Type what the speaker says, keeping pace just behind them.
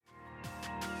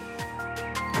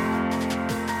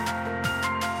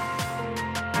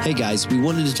Hey guys, we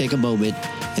wanted to take a moment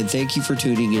and thank you for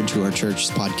tuning into our church's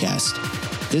podcast.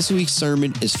 This week's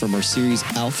sermon is from our series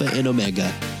Alpha and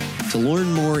Omega. To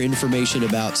learn more information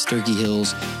about Sterchi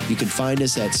Hills, you can find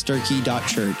us at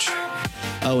sterchi.church.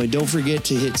 Oh, and don't forget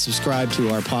to hit subscribe to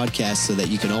our podcast so that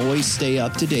you can always stay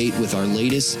up to date with our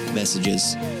latest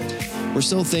messages. We're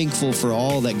so thankful for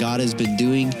all that God has been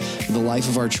doing in the life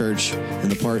of our church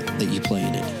and the part that you play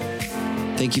in it.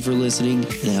 Thank you for listening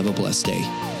and have a blessed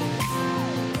day.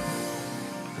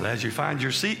 As you find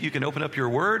your seat, you can open up your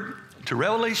word to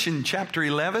Revelation chapter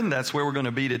 11. That's where we're going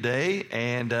to be today.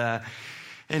 And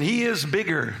he is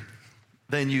bigger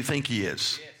than you think he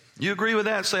is. You agree with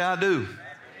that? Say, I do.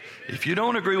 If you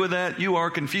don't agree with that, you are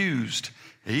confused.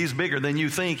 He's bigger than you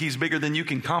think. He's bigger than you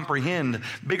can comprehend,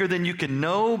 bigger than you can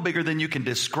know, bigger than you can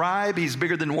describe. He's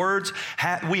bigger than words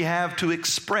we have to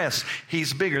express.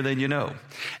 He's bigger than you know.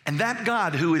 And that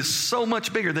God, who is so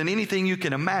much bigger than anything you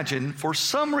can imagine, for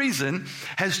some reason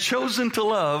has chosen to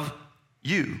love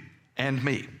you and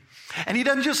me. And he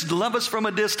doesn't just love us from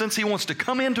a distance. He wants to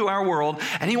come into our world,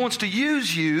 and he wants to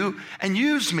use you and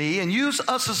use me and use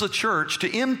us as a church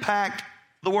to impact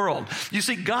the world. You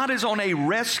see, God is on a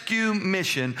rescue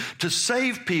mission to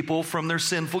save people from their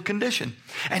sinful condition.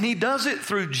 And he does it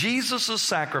through Jesus'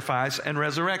 sacrifice and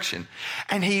resurrection.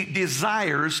 And he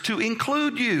desires to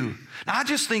include you. Now, I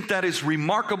just think that is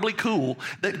remarkably cool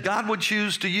that God would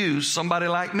choose to use somebody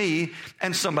like me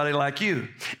and somebody like you.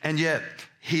 And yet,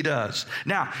 he does.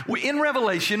 Now, in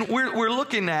Revelation, we're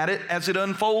looking at it as it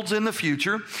unfolds in the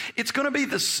future. It's going to be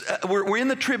this. We're in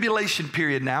the tribulation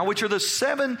period now, which are the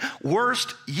 7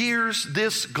 worst years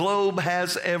this globe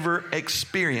has ever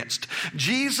experienced.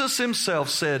 Jesus himself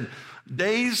said,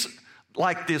 days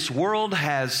like this world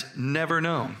has never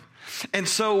known. And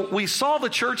so we saw the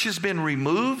church has been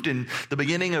removed in the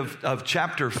beginning of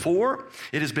chapter 4.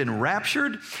 It has been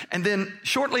raptured. And then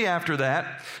shortly after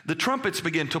that, the trumpets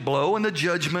begin to blow and the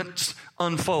judgments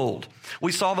unfold.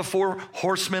 We saw the 4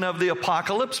 horsemen of the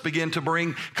apocalypse begin to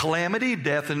bring calamity,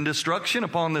 death, and destruction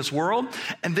upon this world.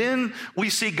 And then we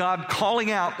see God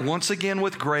calling out once again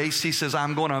with grace. He says,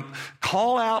 I'm going to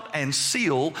call out and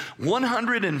seal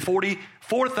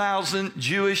 144,000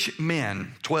 Jewish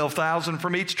men, 12,000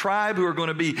 from each tribe who are going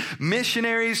to be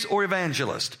missionaries or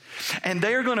evangelists. And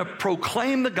they are going to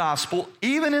proclaim the gospel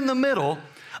even in the middle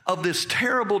of this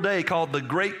terrible day called the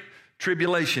Great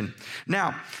Tribulation.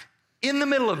 Now, in the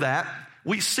middle of that,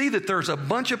 we see that there's a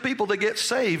bunch of people that get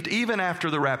saved even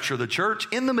after the rapture of the church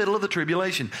in the middle of the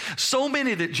tribulation. So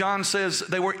many that John says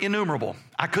they were innumerable.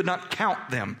 I could not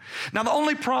count them. Now, the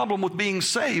only problem with being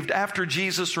saved after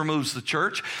Jesus removes the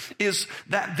church is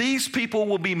that these people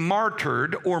will be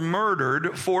martyred or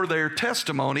murdered for their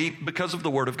testimony because of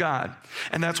the word of God.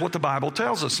 And that's what the Bible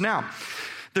tells us. Now,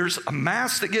 there's a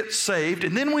mass that gets saved,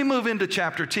 and then we move into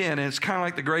chapter 10, and it's kind of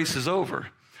like the grace is over.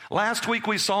 Last week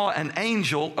we saw an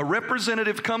angel, a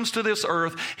representative comes to this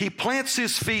earth. He plants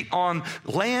his feet on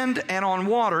land and on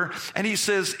water, and he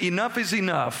says, enough is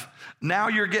enough. Now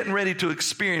you're getting ready to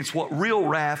experience what real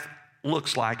wrath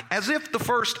looks like. As if the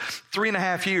first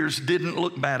 3.5 years didn't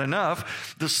look bad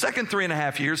enough, the second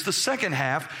 3.5 years, the second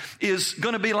half is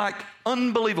going to be like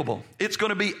unbelievable. It's going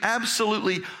to be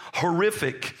absolutely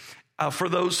horrific for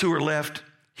those who are left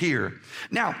here.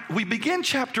 Now, we begin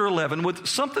chapter 11 with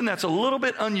something that's a little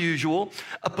bit unusual,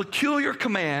 a peculiar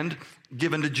command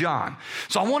given to John.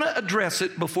 So I want to address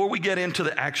it before we get into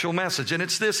the actual message. And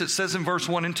it's this, it says in verse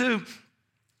 1 and 2,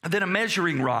 then a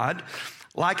measuring rod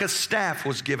like a staff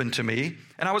was given to me,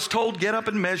 and I was told, get up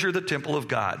and measure the temple of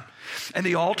God, and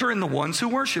the altar and the ones who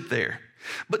worship there.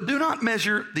 But do not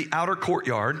measure the outer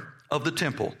courtyard of the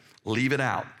temple. Leave it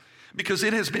out, because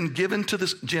it has been given to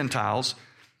the Gentiles,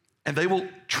 and they will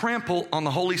trample on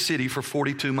the holy city for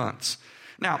 42 months.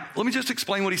 Now, let me just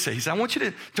explain what he says. He said, I want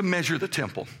you to measure the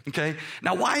temple, okay?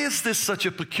 Now, why is this such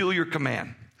a peculiar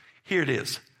command? Here it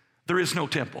is. There is no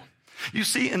temple. You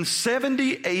see, in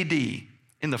 70 AD,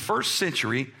 in the first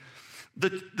century,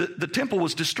 the temple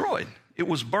was destroyed. It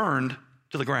was burned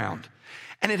to the ground,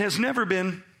 and it has never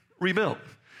been rebuilt.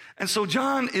 And so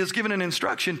John is given an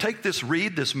instruction, take this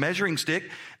reed, this measuring stick,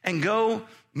 and go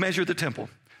measure the temple.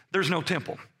 There's no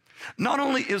temple. Not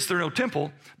only is there no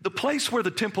temple, the place where the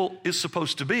temple is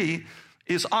supposed to be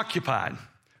is occupied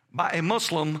by a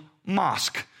Muslim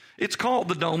mosque. It's called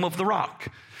the Dome of the Rock.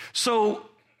 So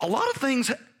a lot of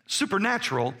things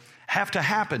supernatural have to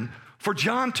happen for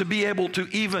John to be able to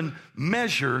even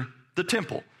measure the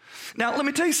temple. Now, let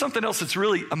me tell you something else that's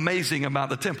really amazing about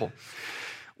the temple.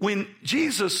 When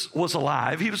Jesus was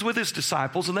alive, he was with his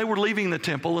disciples, and they were leaving the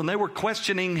temple, and they were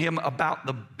questioning him about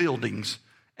the buildings.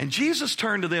 And Jesus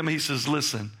turned to them, he says,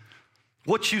 listen,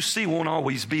 what you see won't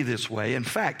always be this way. In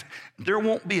fact, there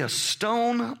won't be a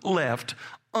stone left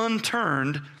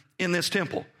unturned in this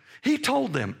temple. He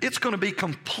told them it's going to be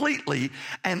completely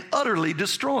and utterly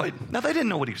destroyed. Now, they didn't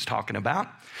know what he was talking about.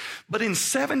 But in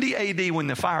 70 AD, when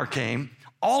the fire came,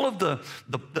 all of the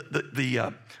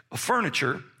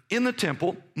furniture in the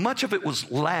temple, much of it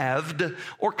was lathed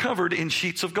or covered in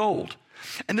sheets of gold.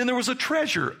 And then there was a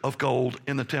treasure of gold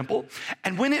in the temple.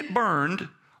 And when it burned,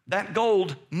 that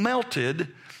gold melted.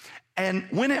 And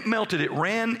when it melted, it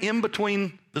ran in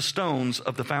between the stones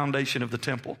of the foundation of the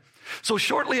temple. So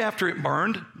shortly after it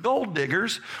burned, gold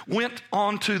diggers went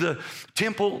onto the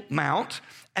Temple Mount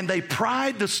and they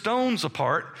pried the stones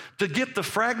apart to get the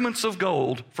fragments of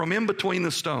gold from in between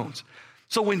the stones.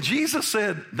 So when Jesus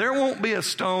said, there won't be a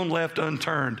stone left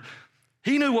unturned,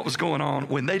 he knew what was going on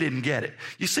when they didn't get it.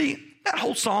 You see, that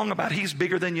whole song about he's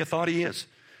bigger than you thought he is,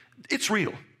 it's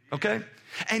real, okay?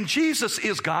 And Jesus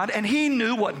is God, and he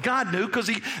knew what God knew because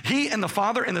he and the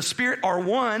Father and the Spirit are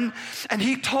one, and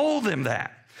he told them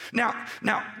that. Now,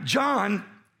 John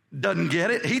doesn't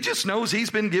get it. He just knows he's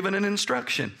been given an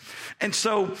instruction. And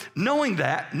so knowing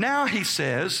that, now he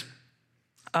says,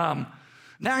 I'm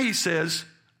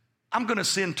going to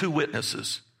send 2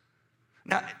 witnesses.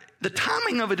 Now, the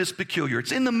timing of it is peculiar.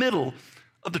 It's in the middle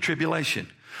of the tribulation.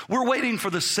 We're waiting for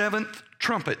the 7th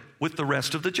trumpet with the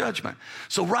rest of the judgment.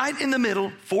 So right in the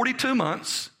middle, 42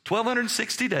 months,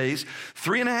 1,260 days,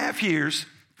 3.5 years,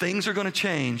 things are going to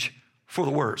change for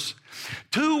the worse.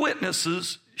 2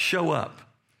 witnesses show up.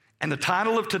 And the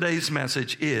title of today's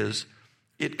message is,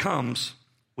 It Comes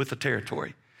with the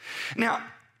Territory. Now,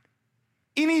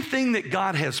 anything that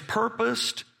God has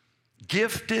purposed,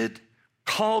 gifted,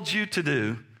 called you to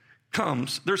do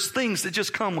there's things that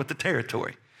just come with the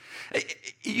territory.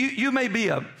 You may be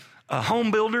a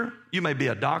home builder, you may be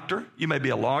a doctor, you may be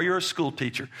a lawyer, a school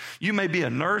teacher, you may be a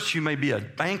nurse, you may be a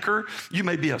banker, you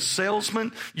may be a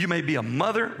salesman, you may be a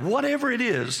mother, whatever it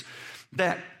is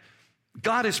that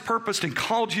God has purposed and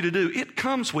called you to do, it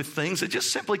comes with things that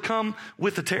just simply come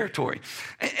with the territory.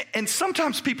 And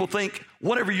sometimes people think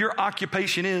whatever your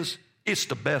occupation is, it's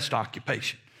the best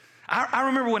occupation. I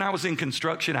remember when I was in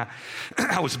construction,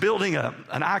 I was building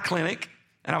an eye clinic,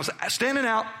 and I was standing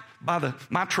out by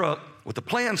my truck with the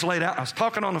plans laid out. I was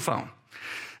talking on the phone.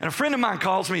 And a friend of mine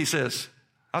calls me, I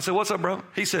said, what's up, bro?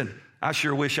 He said, I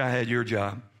sure wish I had your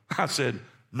job. I said,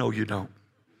 no, you don't.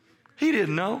 He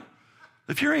didn't know.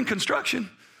 If you're in construction,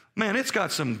 man, it's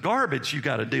got some garbage you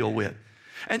got to deal with.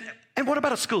 And what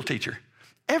about a school teacher?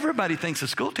 Everybody thinks a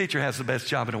school teacher has the best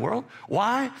job in the world.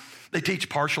 Why? They teach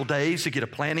partial days to get a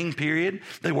planning period.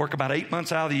 They work about 8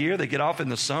 months out of the year. They get off in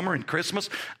the summer and Christmas.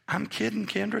 I'm kidding,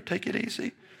 Kendra. Take it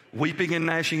easy. Weeping and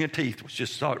gnashing of teeth was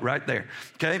just right there,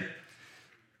 okay?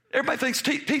 Everybody thinks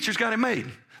teachers got it made.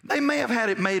 They may have had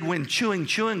it made when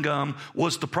chewing gum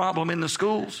was the problem in the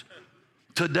schools.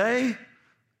 Today,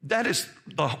 that is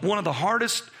one of the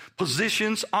hardest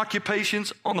positions,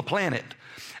 occupations on the planet.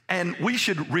 And we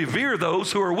should revere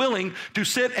those who are willing to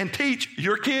sit and teach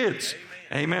your kids.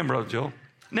 Amen, Brother Joe.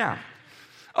 Now,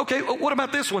 okay, what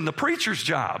about this one? The preacher's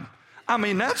job. I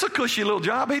mean, that's a cushy little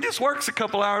job. He just works a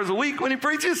couple hours a week when he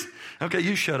preaches. Okay,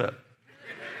 you shut up.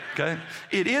 Okay?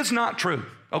 It is not true.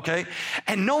 Okay?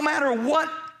 And no matter what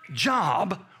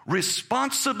job,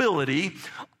 responsibility,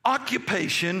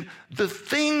 occupation, the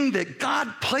thing that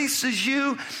God places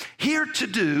you here to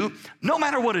do, no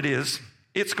matter what it is,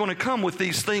 it's going to come with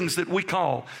these things that we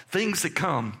call things that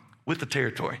come with the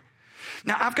territory.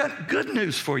 Now, I've got good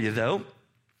news for you, though.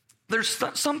 There's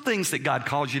some things that God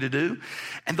calls you to do,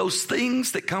 and those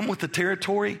things that come with the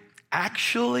territory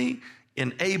actually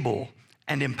enable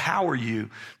and empower you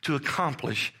to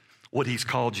accomplish what he's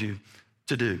called you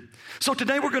to do. So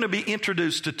today we're going to be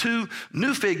introduced to 2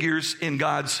 new figures in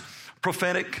God's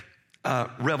prophetic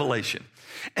revelation,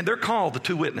 and they're called the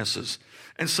 2 witnesses.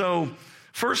 And so,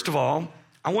 first of all,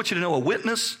 I want you to know a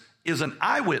witness is an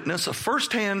eyewitness,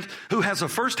 who has a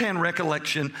firsthand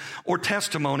recollection or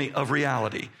testimony of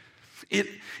reality. It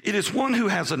is one who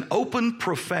has an open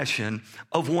profession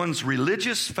of one's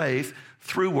religious faith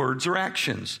through words or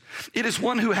actions. It is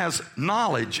one who has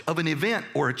knowledge of an event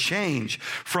or a change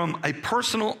from a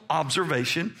personal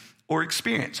observation or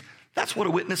experience. That's what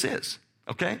a witness is,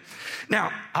 okay?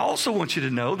 Now, I also want you to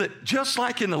know that just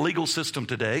like in the legal system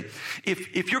today,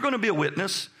 if you're going to be a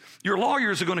witness, your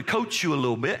lawyers are going to coach you a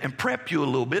little bit and prep you a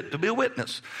little bit to be a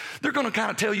witness. They're going to kind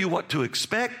of tell you what to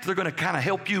expect. They're going to kind of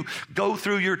help you go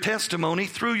through your testimony,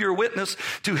 through your witness,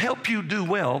 to help you do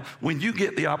well when you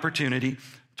get the opportunity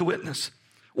to witness.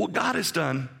 Well, God has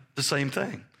done the same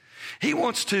thing. He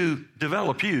wants to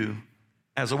develop you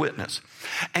as a witness.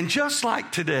 And just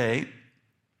like today,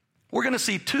 we're going to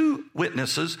see two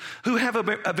witnesses who have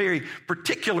a very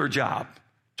particular job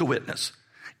to witness.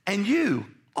 And you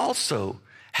also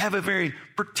have a very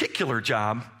particular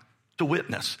job to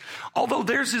witness. Although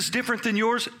theirs is different than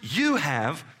yours, you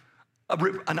have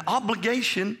an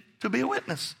obligation to be a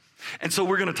witness. And so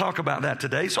we're going to talk about that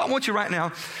today. So I want you right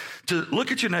now to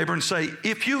look at your neighbor and say,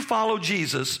 if you follow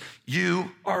Jesus,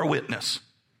 you are a witness.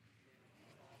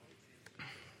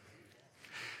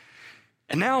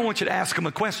 And now I want you to ask them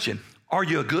a question. Are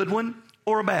you a good one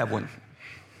or a bad one?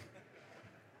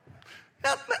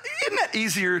 Now, isn't that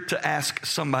easier to ask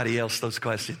somebody else those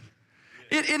questions?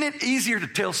 Isn't it easier to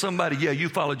tell somebody, yeah, you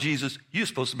follow Jesus, you're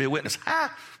supposed to be a witness?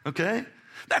 Okay.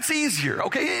 That's easier,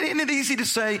 okay? Isn't it easy to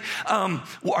say,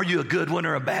 well, are you a good one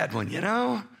or a bad one, you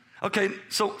know? Okay,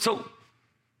 so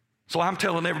I'm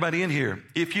telling everybody in here,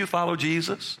 if you follow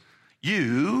Jesus,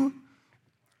 you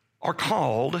are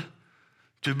called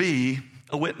to be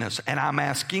a witness. And I'm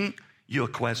asking you a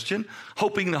question,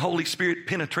 hoping the Holy Spirit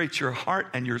penetrates your heart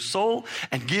and your soul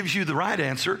and gives you the right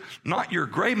answer, not your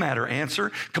gray matter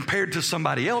answer compared to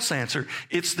somebody else's answer.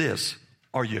 It's this: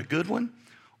 are you a good one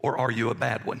or are you a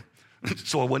bad one?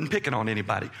 So I wasn't picking on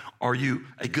anybody. Are you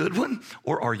a good one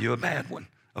or are you a bad one?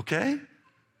 Okay?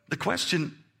 The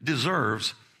question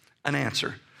deserves an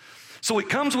answer. So it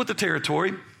comes with the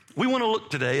territory. We want to look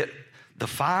today at the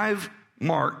 5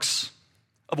 marks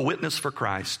of a witness for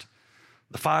Christ.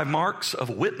 The 5 marks of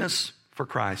a witness for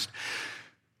Christ.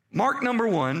 Mark number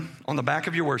 1 on the back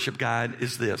of your worship guide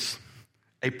is this: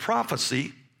 a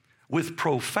prophecy with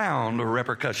profound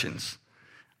repercussions.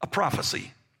 A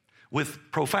prophecy with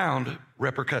profound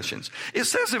repercussions. It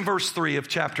says in verse 3 of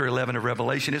chapter 11 of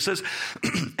Revelation, it says,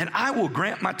 and I will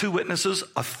grant my 2 witnesses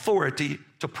authority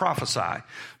to prophesy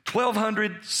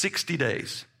 1,260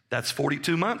 days. That's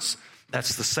 42 months.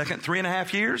 That's the second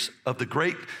 3.5 years of the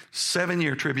great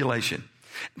 7-year tribulation.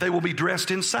 They will be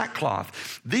dressed in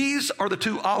sackcloth. These are the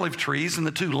 2 olive trees and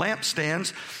the 2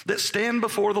 lampstands that stand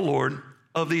before the Lord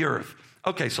of the earth.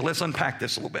 Okay, so let's unpack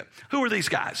this a little bit. Who are these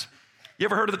guys? You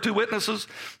ever heard of the 2 witnesses?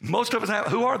 Most of us have.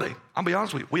 Who are they? I'll be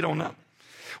honest with you, we don't know.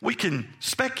 We can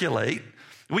speculate.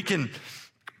 We can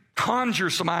conjure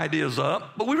some ideas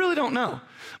up, but we really don't know.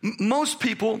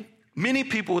 Many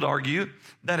people would argue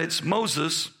that it's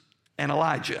Moses and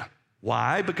Elijah.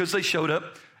 Why? Because they showed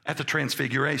up at the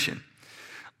Transfiguration.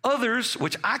 Others,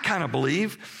 which I kind of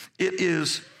believe, it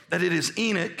is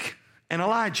Enoch and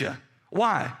Elijah.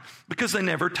 Why? Because they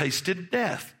never tasted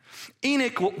death.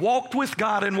 Enoch walked with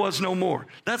God and was no more.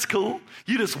 That's cool.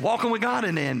 You just walking with God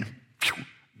and then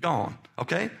gone,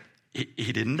 okay?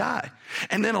 He didn't die.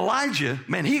 And then Elijah,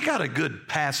 man, he got a good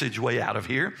passageway out of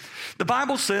here. The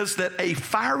Bible says that a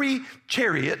fiery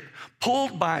chariot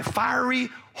pulled by fiery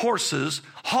horses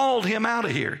hauled him out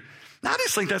of here. Now, I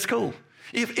just think that's cool.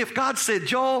 If God said,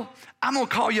 Joel, I'm going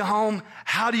to call you home,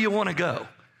 how do you want to go?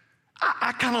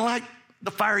 I kind of like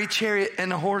the fiery chariot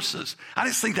and the horses. I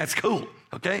just think that's cool,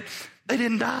 okay? They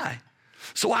didn't die.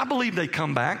 So I believe they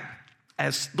come back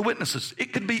as the witnesses.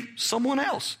 It could be someone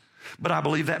else, but I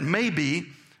believe that may be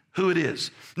who it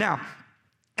is. Now,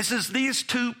 it says these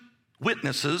 2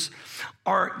 witnesses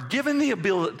are given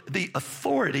the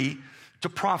authority to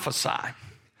prophesy.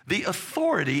 The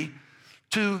authority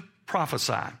to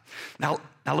prophesy. Now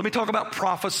let me talk about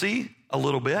prophecy a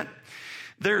little bit.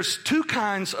 There's 2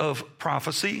 kinds of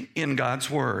prophecy in God's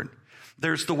word.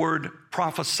 There's the word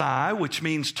prophesy, which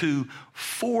means to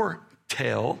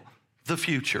foretell the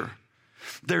future.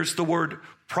 There's the word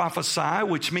prophesy,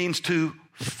 which means to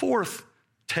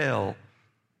foretell.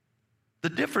 The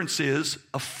difference is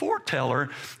a foreteller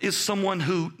is someone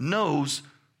who knows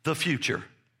the future.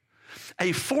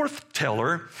 A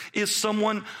foreteller is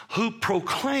someone who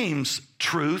proclaims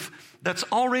truth that's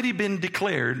already been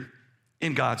declared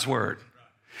in God's word.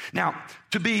 Now,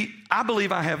 I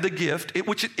believe I have the gift,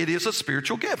 which it is a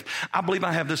spiritual gift. I believe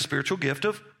I have the spiritual gift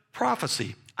of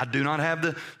prophecy. I do not have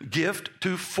the gift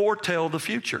to foretell the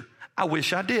future. I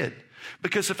wish I did.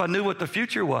 Because if I knew what the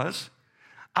future was,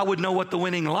 I would know what the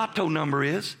winning lotto number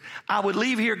is. I would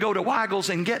leave here, go to Weigel's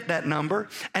and get that number,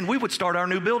 and we would start our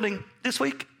new building this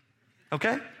week.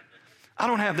 Okay? I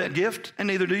don't have that gift, and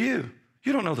neither do you.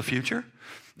 You don't know the future.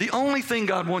 The only thing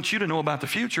God wants you to know about the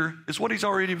future is what he's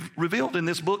already revealed in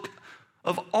this book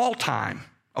of all time.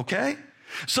 Okay?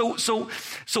 So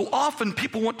often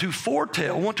people want to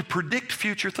foretell, want to predict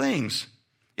future things.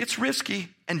 It's risky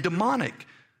and demonic.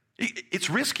 It's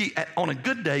risky on a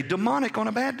good day, demonic on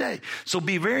a bad day. So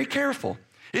be very careful.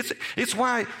 It's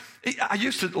why I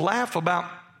used to laugh about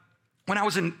when I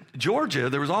was in Georgia,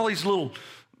 there was all these little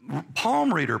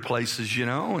palm reader places, you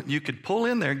know. You could pull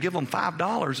in there and give them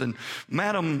 $5 and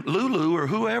Madam Lulu or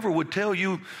whoever would tell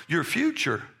you your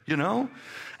future, you know.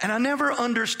 And I never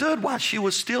understood why she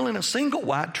was still in a single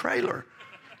wide trailer.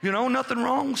 You know, nothing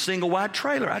wrong with single wide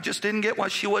trailer. I just didn't get why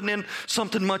she wasn't in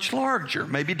something much larger,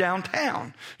 maybe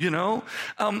downtown, you know.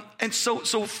 And so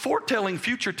foretelling,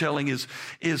 future telling is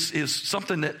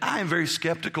something that I am very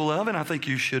skeptical of, and I think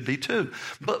you should be too.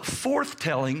 But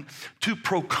forthtelling, to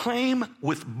proclaim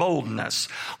with boldness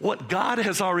what God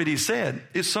has already said,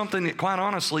 is something that, quite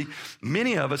honestly,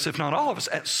 many of us, if not all of us,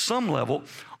 at some level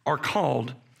are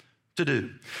called to do.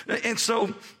 And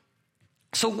so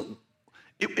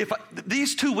if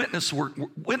these two witnesses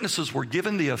were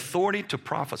given the authority to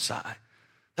prophesy,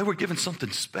 they were given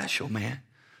something special, man,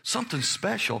 something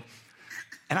special.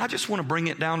 And I just want to bring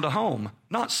it down to home,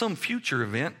 not some future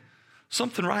event,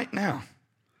 something right now.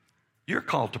 You're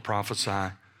called to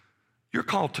prophesy. You're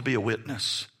called to be a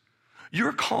witness.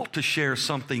 You're called to share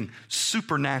something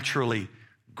supernaturally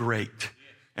great.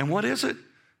 And what is it?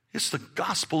 It's the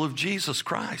gospel of Jesus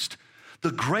Christ.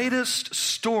 The greatest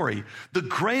story, the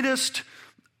greatest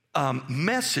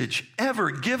message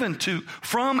ever given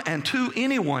from and to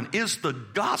anyone is the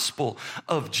gospel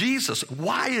of Jesus.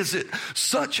 Why is it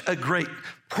such a great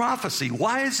prophecy?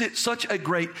 Why is it such a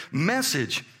great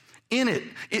message? In it,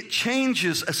 it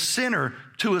changes a sinner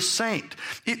to a saint.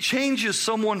 It changes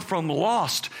someone from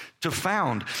lost to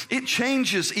found. It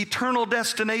changes eternal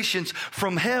destinations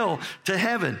from hell to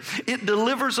heaven. It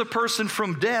delivers a person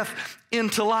from death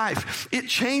into life. It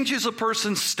changes a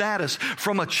person's status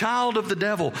from a child of the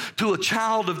devil to a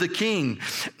child of the King.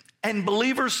 And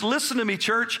believers, listen to me,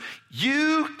 church.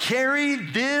 You carry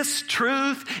this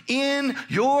truth in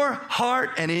your heart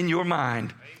and in your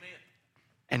mind. Amen.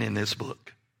 And in this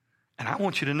book. And I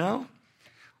want you to know,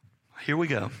 here we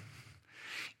go.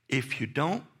 If you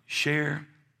don't share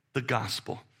the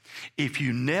gospel, if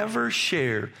you never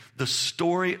share the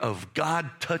story of God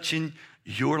touching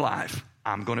your life,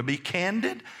 I'm going to be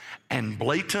candid and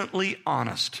blatantly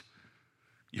honest.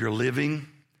 You're living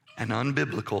an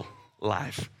unbiblical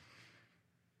life.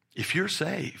 If you're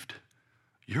saved,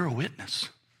 you're a witness.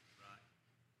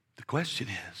 The question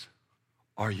is,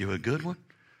 are you a good one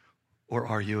or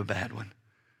are you a bad one?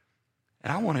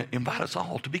 And I want to invite us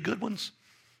all to be good ones,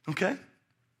 okay?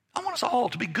 I want us all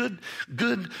to be good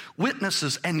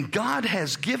witnesses. And God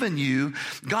has given you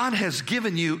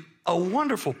a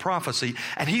wonderful prophecy,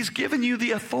 and He's given you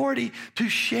the authority to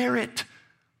share it.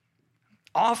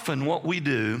 Often what we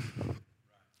do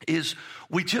is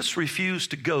we just refuse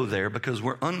to go there because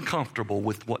we're uncomfortable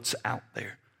with what's out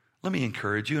there. Let me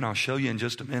encourage you, and I'll show you in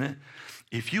just a minute.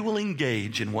 If you will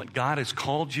engage in what God has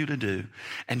called you to do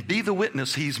and be the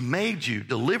witness He's made you,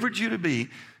 delivered you to be,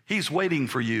 He's waiting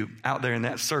for you out there in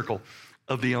that circle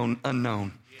of the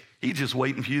unknown. He's just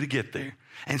waiting for you to get there.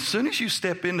 And as soon as you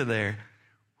step into there,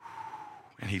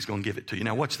 and He's going to give it to you.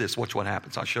 Now watch this. Watch what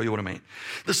happens. I'll show you what I mean.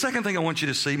 The second thing I want you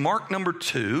to see, mark number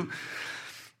 2,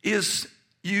 is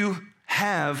you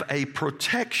have a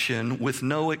protection with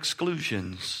no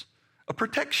exclusions. A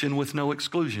protection with no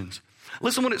exclusions.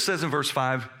 Listen what it says in verse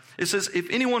 5. It says, if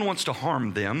anyone wants to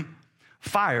harm them,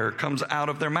 fire comes out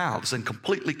of their mouths and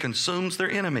completely consumes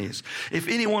their enemies. If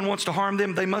anyone wants to harm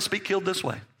them, they must be killed this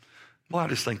way. Well, I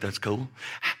just think that's cool.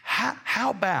 How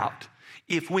about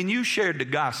if when you shared the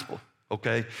gospel,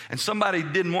 okay, and somebody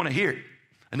didn't want to hear it,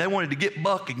 and they wanted to get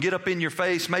buck and get up in your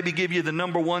face, maybe give you the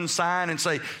number 1 sign and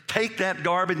say, take that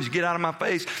garbage, get out of my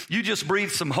face. You just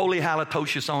breathe some holy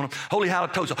halitosis on them. Holy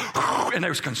halitosis, and they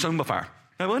was consumed by fire.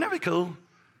 Now, wouldn't that be cool?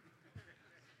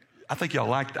 I think y'all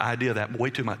like the idea of that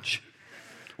way too much.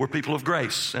 We're people of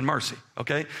grace and mercy,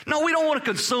 okay? No, we don't want to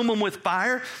consume them with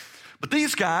fire. But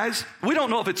these guys, we don't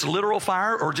know if it's literal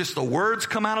fire or just the words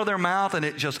come out of their mouth and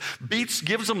it just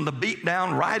gives them the beat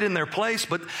down right in their place.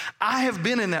 But I have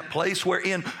been in that place where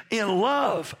in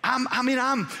love,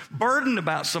 I'm burdened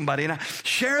about somebody and I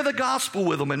share the gospel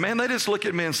with them. And man, they just look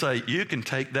at me and say, you can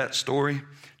take that story,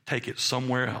 take it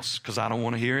somewhere else because I don't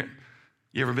want to hear it.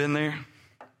 You ever been there?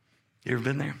 You ever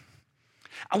been there?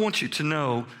 I want you to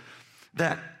know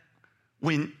that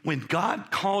when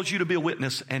God calls you to be a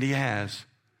witness, and He has,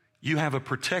 you have a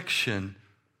protection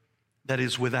that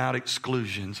is without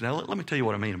exclusions. Now, let me tell you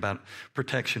what I mean about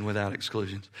protection without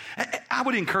exclusions. I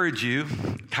would encourage you,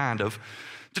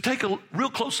 to take a real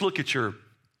close look at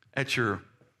your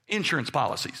insurance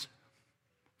policies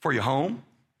for your home,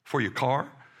 for your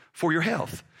car, for your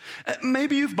health.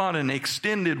 Maybe you've bought an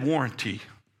extended warranty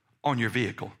on your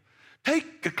vehicle.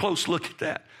 Take a close look at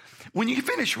that. When you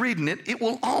finish reading it, it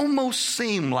will almost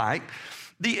seem like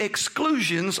the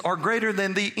exclusions are greater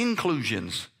than the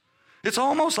inclusions. It's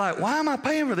almost like, why am I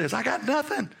paying for this? I got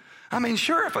nothing. I mean,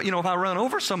 sure, if I run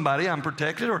over somebody, I'm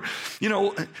protected, or,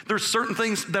 there's certain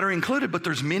things that are included, but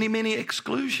there's many, many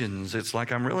exclusions. It's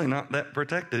like I'm really not that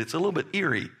protected. It's a little bit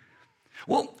eerie.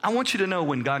 Well, I want you to know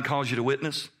when God calls you to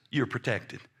witness, you're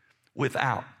protected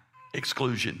without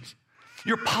exclusions.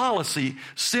 Your policy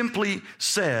simply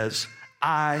says,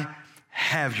 I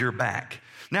have your back.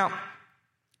 Now,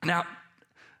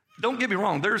 don't get me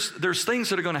wrong. There's things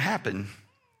that are going to happen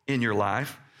in your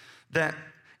life that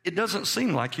it doesn't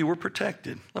seem like you were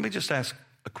protected. Let me just ask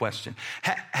a question.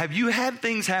 Have you had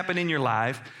things happen in your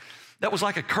life that was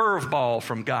like a curveball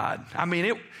from God? I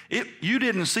mean, you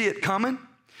didn't see it coming.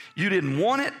 You didn't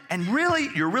want it. And really,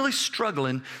 you're really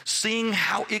struggling seeing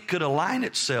how it could align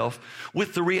itself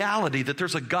with the reality that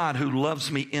there's a God who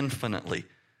loves me infinitely.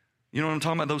 You know what I'm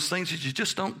talking about? Those things that you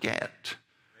just don't get.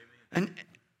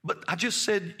 But I just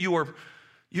said you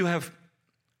have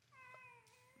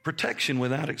protection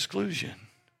without exclusion.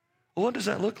 Well, what does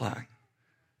that look like?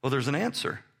 Well, there's an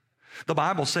answer. The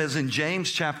Bible says in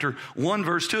James chapter 1,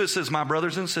 verse 2, it says, my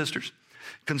brothers and sisters,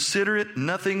 consider it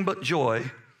nothing but joy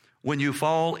when you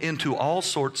fall into all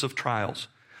sorts of trials.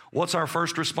 What's our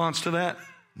first response to that?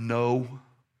 No.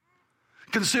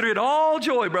 Consider it all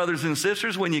joy, brothers and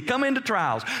sisters, when you come into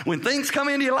trials. When things come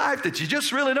into your life that you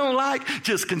just really don't like,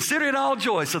 just consider it all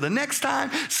joy. So the next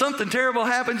time something terrible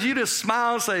happens, you just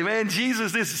smile and say, man,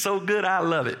 Jesus, this is so good, I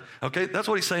love it. Okay, that's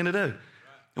what he's saying to do.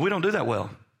 And we don't do that well.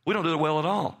 We don't do it well at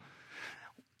all.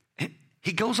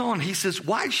 He goes on, he says,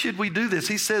 why should we do this?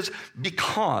 He says,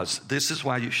 because this is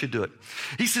why you should do it.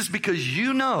 He says, because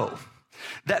you know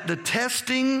that the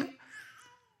testing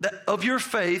of your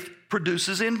faith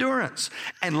produces endurance,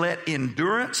 and let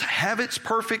endurance have its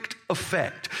perfect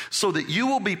effect, so that you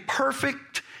will be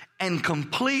perfect and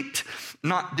complete,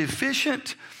 not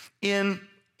deficient in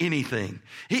anything.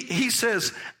 He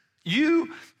says,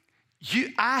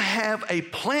 I have a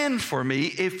plan for me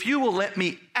if you will let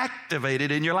me activate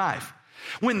it in your life.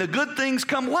 When the good things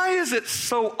come, why is it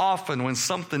so often when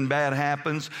something bad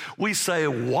happens, we say,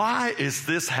 why is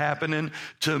this happening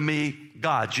to me?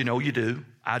 God, you do,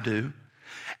 I do.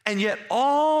 And yet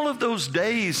all of those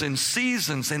days and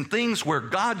seasons and things where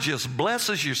God just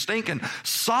blesses your stinking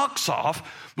socks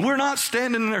off, we're not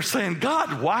standing there saying,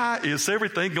 God, why is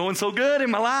everything going so good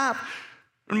in my life?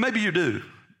 Or maybe you do.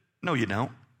 No, you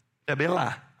don't. That'd be a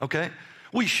lie, okay?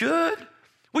 We should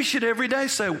every day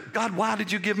say, God, why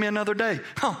did you give me another day?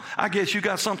 Oh, I guess you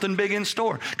got something big in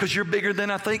store because you're bigger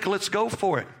than I think. Let's go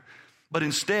for it. But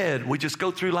instead, we just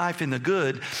go through life in the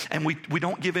good, and we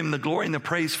don't give him the glory and the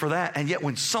praise for that. And yet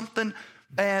when something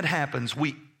bad happens,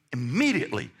 we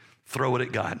immediately throw it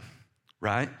at God,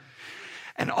 right?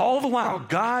 And all the while,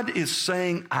 God is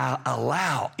saying, I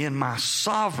allow in my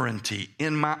sovereignty,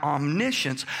 in my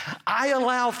omniscience, I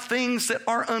allow things that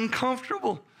are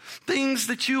uncomfortable, things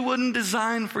that you wouldn't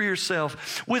design for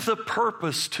yourself, with a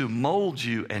purpose to mold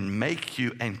you and make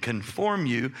you and conform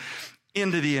you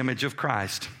into the image of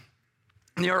Christ.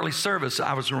 In the early service,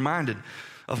 I was reminded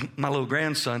of my little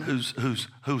grandson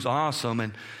who's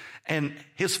awesome. And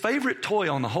his favorite toy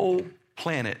on the whole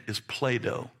planet is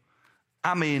Play-Doh.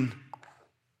 I mean,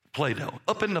 Play-Doh.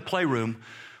 Up in the playroom,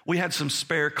 we had some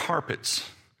spare carpets,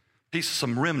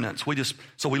 some remnants.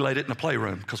 So we laid it in the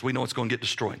playroom because we know it's going to get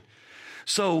destroyed.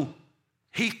 So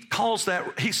he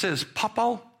says,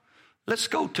 Papa, let's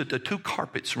go to the 2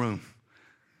 carpets room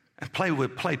and play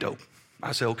with Play-Doh.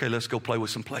 I said, okay, let's go play with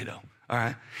some Play-Doh. All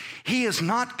right. He is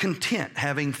not content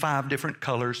having 5 different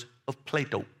colors of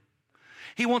Play-Doh.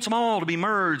 He wants them all to be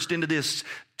merged into this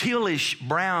tealish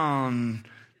brown,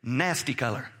 nasty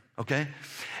color. Okay.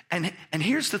 And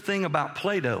here's the thing about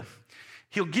Play-Doh.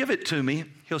 He'll give it to me.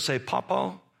 He'll say,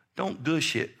 Papa, don't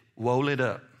gush it, roll it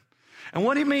up. And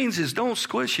what he means is don't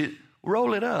squish it,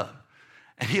 roll it up.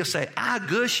 And he'll say, I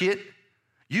gush it,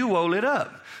 you roll it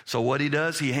up. So what he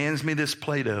does, he hands me this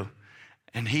Play-Doh,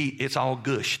 and it's all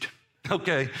gushed.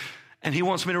 Okay. And he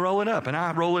wants me to roll it up, and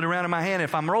I roll it around in my hand.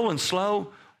 If I'm rolling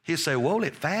slow, he'll say, roll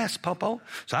it fast, Papa.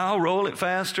 So I'll roll it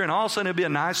faster, and all of a sudden it'll be a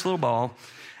nice little ball.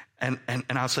 And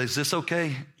I'll say, is this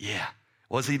okay? Yeah.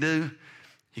 What does he do?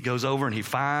 He goes over and he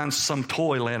finds some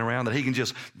toy laying around that he can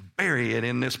just bury it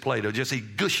in this Play-Doh. He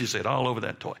gushes it all over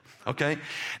that toy. Okay.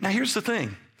 Now here's the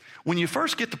thing. When you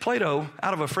first get the Play-Doh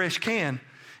out of a fresh can,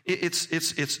 it's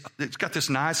got this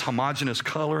nice homogeneous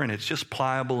color, and it's just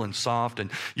pliable and soft,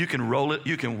 and you can roll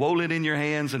it in your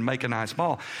hands and make a nice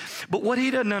ball. But what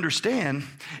he doesn't understand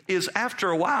is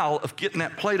after a while of getting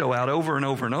that Play-Doh out over and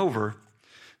over and over,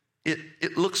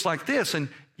 it looks like this, and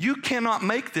You cannot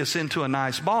make this into a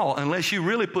nice ball unless you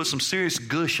really put some serious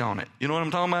gush on it. You know what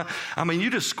I'm talking about? I mean, you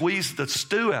just squeeze the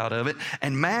stew out of it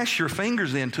and mash your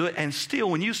fingers into it, and still,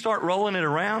 when you start rolling it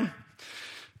around,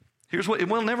 here's what, it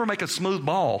will never make a smooth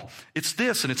ball. It's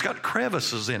this, and it's got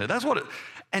crevices in it. That's what it,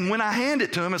 and when I hand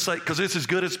it to him, it's like, because it's as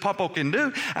good as Papa can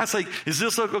do, I say, is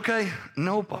this look okay?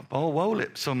 No, Papa, roll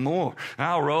it some more.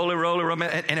 I'll roll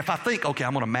it. And if I think, okay,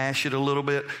 I'm going to mash it a little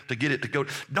bit to get it to go,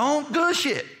 don't gush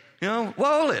it. You know,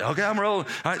 roll it. Okay, I'm rolling.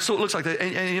 All right, so it looks like that.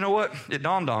 And you know what? It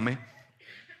dawned on me.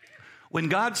 When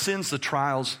God sends the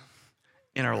trials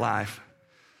in our life,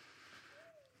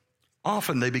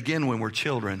 often they begin when we're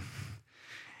children.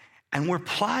 And we're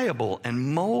pliable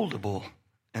and moldable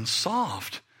and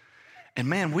soft. And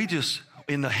man, we just,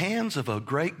 in the hands of a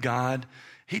great God,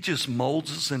 he just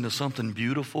molds us into something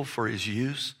beautiful for his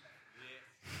use.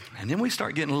 And then we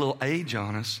start getting a little age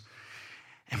on us,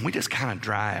 and we just kind of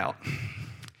dry out.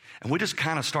 And we just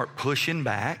kind of start pushing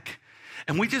back.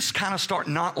 And we just kind of start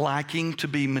not liking to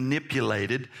be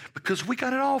manipulated because we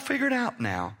got it all figured out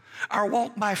now. Our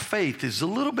walk by faith is a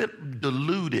little bit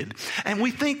diluted. And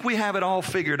we think we have it all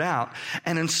figured out.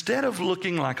 And instead of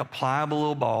looking like a pliable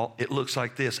little ball, it looks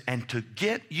like this. And to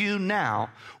get you now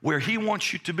where he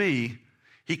wants you to be,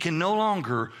 he can no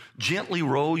longer gently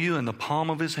roll you in the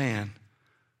palm of his hand.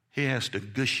 He has to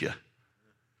gush you.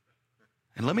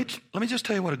 And let me just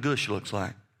tell you what a gush looks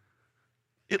like.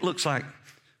 It looks like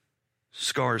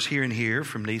scars here and here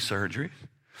from knee surgery.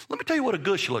 Let me tell you what a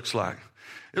gush looks like.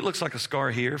 It looks like a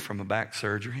scar here from a back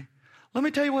surgery. Let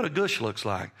me tell you what a gush looks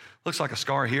like. Looks like a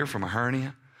scar here from a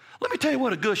hernia. Let me tell you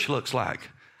what a gush looks like.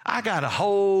 I got a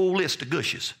whole list of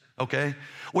gushes, okay,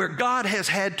 where God has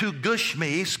had to gush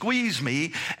me, squeeze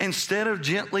me, instead of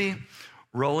gently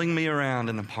rolling me around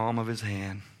in the palm of his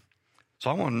hand. So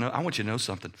I want you to know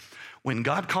something. When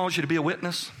God calls you to be a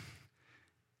witness,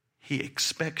 he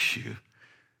expects you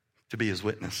to be his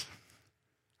witness.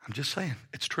 I'm just saying,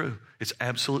 it's true. It's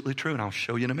absolutely true, and I'll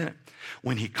show you in a minute.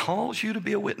 When he calls you to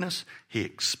be a witness, he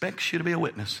expects you to be a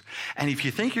witness. And if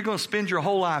you think you're going to spend your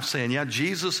whole life saying, yeah,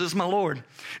 Jesus is my Lord,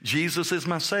 Jesus is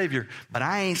my Savior, but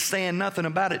I ain't saying nothing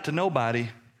about it to nobody,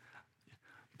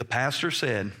 the pastor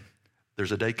said,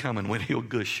 there's a day coming when he'll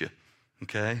gush you,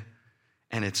 okay?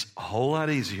 And it's a whole lot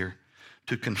easier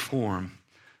to conform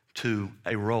to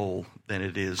a role than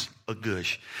it is a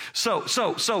gush. So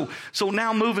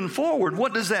now moving forward,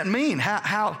 what does that mean?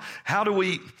 How do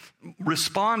we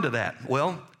respond to that?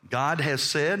 Well, God has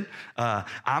said,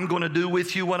 I'm going to do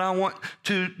with you what I want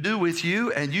to do with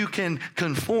you, and you can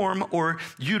conform or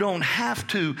you don't have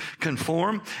to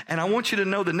conform. And I want you to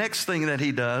know the next thing that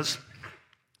he does.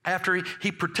 After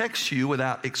he protects you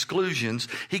without exclusions,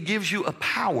 he gives you a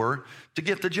power to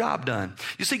get the job done.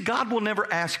 You see, God will never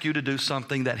ask you to do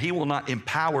something that he will not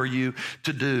empower you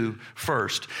to do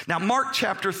first. Now, Mark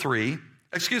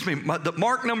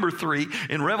number 3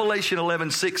 in Revelation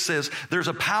 11:6 says there's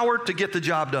a power to get the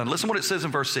job done. Listen what it says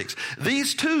in verse 6.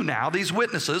 These two now, these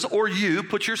witnesses, or you,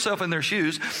 put yourself in their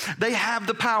shoes, they have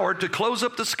the power to close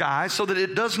up the sky so that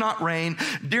it does not rain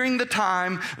during the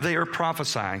time they are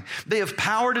prophesying. They have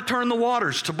power to turn the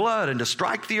waters to blood and to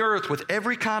strike the earth with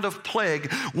every kind of plague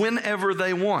whenever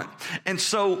they want. And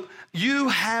so you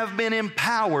have been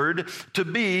empowered to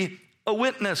be a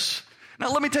witness.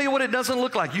 Now, let me tell you what it doesn't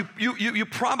look like. You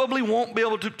probably won't be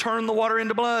able to turn the water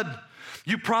into blood.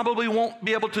 You probably won't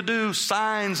be able to do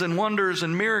signs and wonders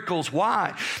and miracles.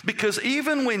 Why? Because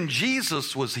even when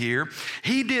Jesus was here,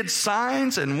 he did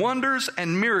signs and wonders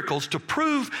and miracles to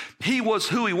prove he was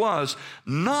who he was,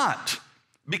 not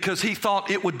because he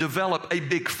thought it would develop a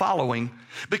big following,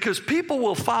 because people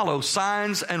will follow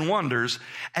signs and wonders,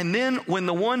 and then when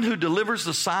the one who delivers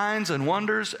the signs and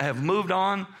wonders have moved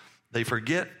on, they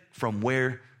forget from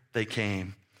where they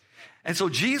came. And so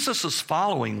Jesus'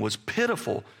 following was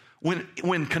pitiful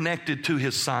when connected to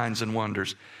his signs and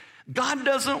wonders. God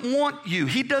doesn't want you.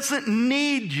 He doesn't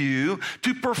need you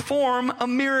to perform a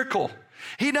miracle.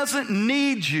 He doesn't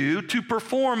need you to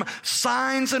perform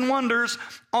signs and wonders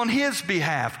on his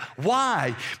behalf.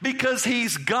 Why? Because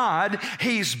he's God,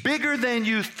 he's bigger than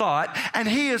you thought, and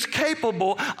he is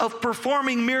capable of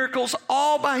performing miracles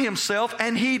all by himself,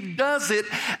 and he does it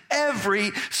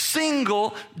every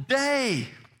single day.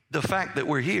 The fact that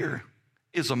we're here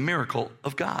is a miracle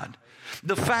of God.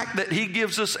 The fact that he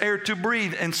gives us air to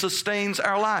breathe and sustains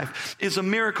our life is a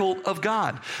miracle of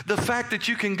God. The fact that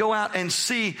you can go out and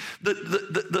see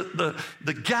the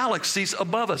galaxies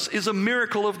above us is a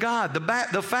miracle of God.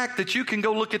 The fact that you can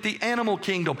go look at the animal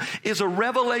kingdom is a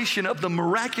revelation of the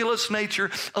miraculous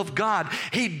nature of God.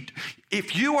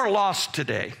 If you are lost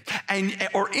today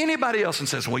or anybody else and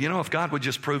says, well, you know, if God would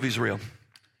just prove he's real.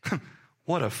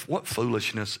 What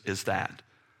foolishness is that?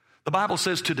 The Bible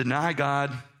says to deny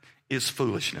God is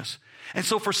foolishness. And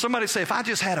so for somebody to say, if I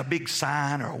just had a big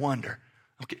sign or a wonder,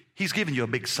 okay, he's giving you a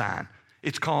big sign.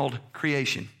 It's called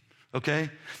creation, okay?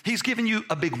 He's given you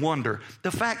a big wonder.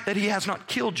 The fact that he has not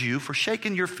killed you for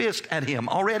shaking your fist at him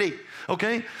already,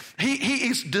 okay? He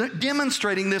is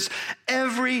demonstrating this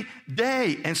every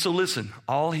day. And so listen,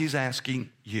 all he's asking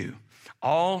you,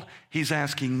 all he's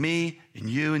asking me and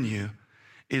you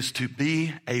is to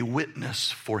be a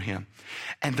witness for him.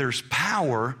 And there's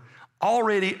power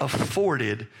already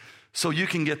afforded so you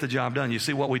can get the job done. You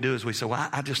see, what we do is we say, well,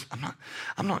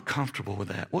 I'm not comfortable with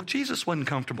that. Well, Jesus wasn't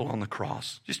comfortable on the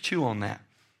cross. Just chew on that,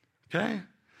 okay?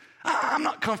 I'm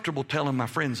not comfortable telling my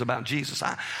friends about Jesus.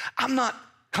 I'm not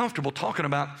comfortable talking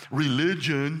about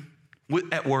religion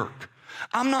at work.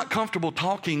 I'm not comfortable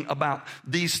talking about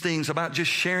these things, about just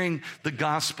sharing the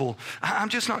gospel. I'm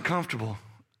just not comfortable.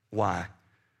 Why?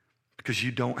 Because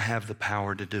you don't have the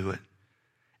power to do it.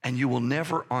 And you will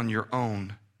never on your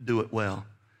own do it well.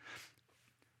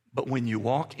 But when you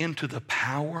walk into the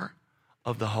power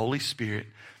of the Holy Spirit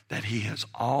that he has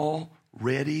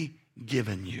already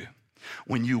given you,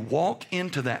 when you walk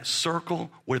into that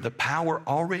circle where the power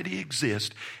already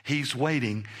exists, he's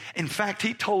waiting. In fact,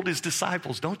 he told his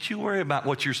disciples, don't you worry about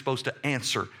what you're supposed to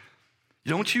answer.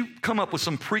 Don't you come up with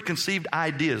some preconceived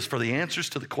ideas for the answers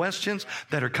to the questions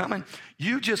that are coming.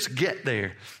 You just get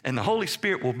there, and the Holy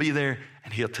Spirit will be there,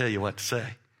 and he'll tell you what to say.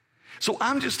 So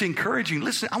I'm just encouraging,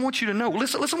 listen, I want you to know,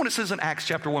 listen what it says in Acts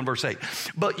chapter 1, verse 8.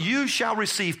 But you shall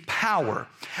receive power.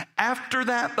 After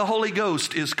that, the Holy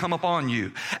Ghost is come upon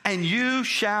you, and you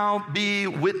shall be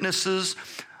witnesses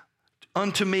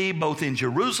unto me both in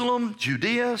Jerusalem,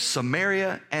 Judea,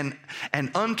 Samaria, and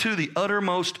unto the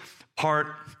uttermost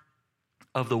part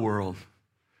of the world.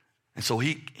 And so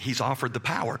he's offered the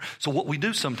power. So what we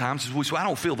do sometimes is we say, I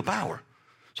don't feel the power,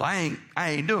 so I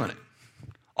ain't doing it.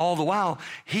 All the while,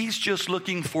 he's just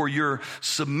looking for your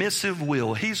submissive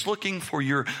will. He's looking for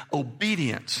your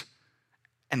obedience.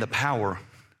 And the power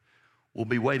will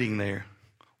be waiting there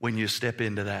when you step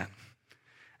into that.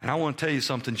 And I want to tell you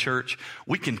something, church.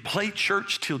 We can play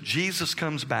church till Jesus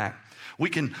comes back. We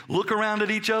can look around at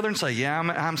each other and say, yeah,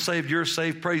 I'm saved, you're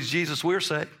saved, praise Jesus, we're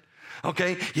saved.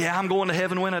 Okay, yeah, I'm going to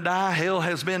heaven when I die. Hell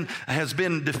has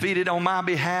been defeated on my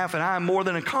behalf, and I'm more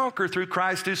than a conqueror through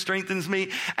Christ who strengthens me.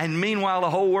 And meanwhile, the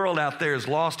whole world out there is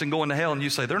lost and going to hell. And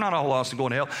you say, they're not all lost and going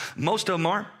to hell. Most of them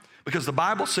are, because the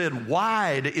Bible said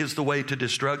wide is the way to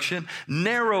destruction.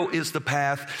 Narrow is the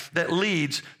path that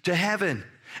leads to heaven.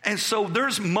 And so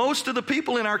there's most of the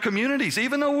people in our communities,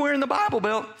 even though we're in the Bible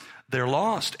Belt, they're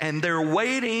lost. And they're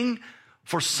waiting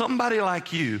for somebody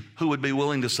like you who would be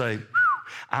willing to say,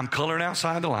 I'm coloring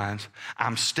outside the lines.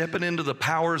 I'm stepping into the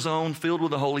power zone filled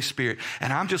with the Holy Spirit,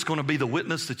 and I'm just going to be the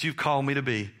witness that you've called me to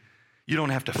be. You don't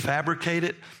have to fabricate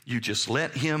it. You just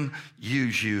let him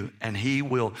use you, and he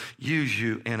will use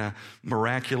you in a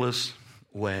miraculous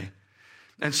way.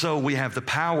 And so we have the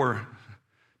power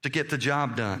to get the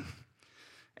job done,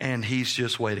 and he's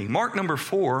just waiting. Mark number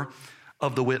 4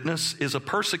 of the witness is a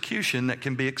persecution that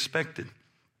can be expected.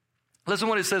 Listen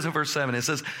what it says in verse 7. It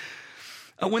says,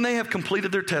 when they have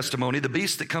completed their testimony, the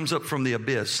beast that comes up from the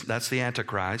abyss, that's the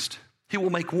Antichrist, he will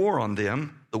make war on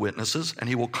them, the witnesses, and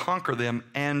he will conquer them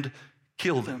and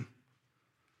kill them.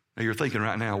 Now you're thinking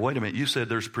right now, wait a minute, you said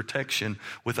there's protection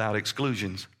without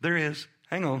exclusions. There is.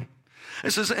 Hang on.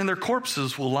 It says, and their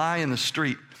corpses will lie in the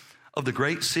street of the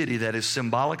great city that is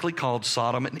symbolically called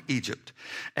Sodom and Egypt,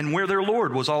 and where their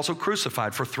Lord was also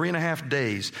crucified for 3.5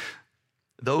 days.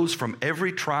 Those from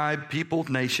every tribe, people,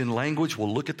 nation, language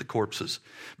will look at the corpses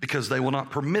because they will not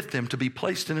permit them to be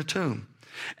placed in a tomb.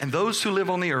 And those who live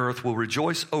on the earth will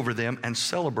rejoice over them and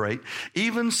celebrate,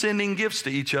 even sending gifts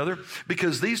to each other,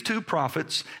 because these two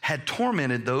prophets had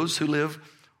tormented those who live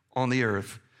on the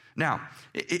earth. Now,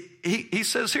 he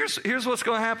says, here's what's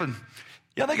going to happen.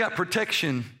 Yeah, they got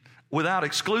protection without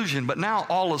exclusion, but now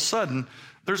all of a sudden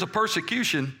there's a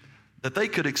persecution that they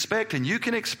could expect, and you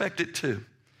can expect it too.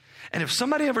 And if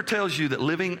somebody ever tells you that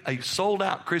living a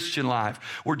sold-out Christian life,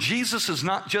 where Jesus is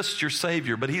not just your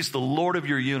Savior, but he's the Lord of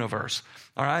your universe,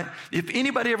 all right? If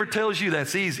anybody ever tells you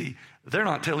that's easy, they're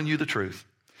not telling you the truth.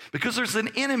 Because there's an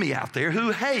enemy out there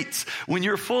who hates when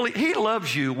you're he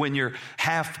loves you when you're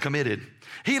half committed.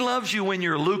 He loves you when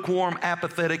you're lukewarm,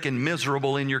 apathetic, and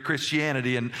miserable in your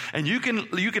Christianity. And you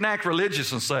can act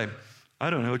religious and say, I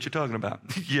don't know what you're talking about.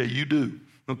 Yeah, you do.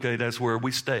 Okay, that's where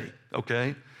we stay,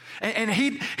 okay? And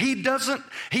he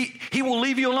will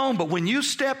leave you alone. But when you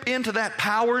step into that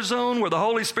power zone where the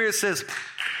Holy Spirit says,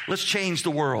 let's change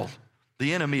the world,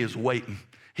 the enemy is waiting.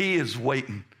 He is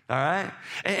waiting. All right?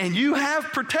 And you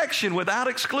have protection without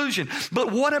exclusion.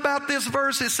 But what about this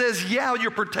verse? It says, yeah,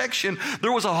 your protection,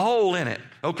 there was a hole in it,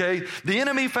 okay? The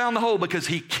enemy found the hole because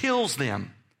he kills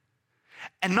them.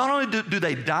 And not only do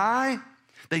they die,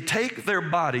 they take their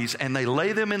bodies and they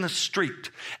lay them in the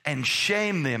street and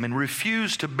shame them and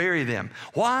refuse to bury them.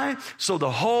 Why? So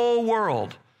the whole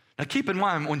world. Now keep in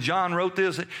mind, when John wrote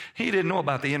this, he didn't know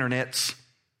about the internets.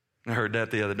 I heard that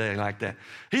the other day like that.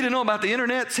 He didn't know about the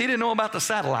internets. He didn't know about the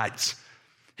satellites.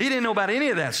 He didn't know about any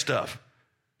of that stuff.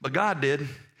 But God did.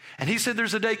 And he said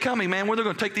there's a day coming, man, where they're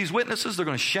going to take these witnesses, they're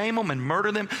going to shame them and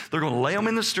murder them. They're going to lay them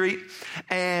in the street.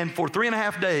 And for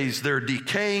 3.5 days, their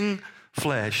decaying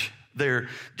flesh, their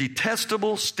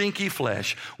detestable, stinky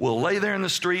flesh will lay there in the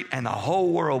street, and the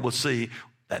whole world will see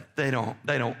that they're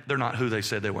not who they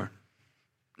said they were.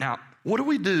 Now, what do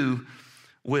we do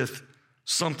with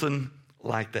something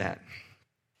like that?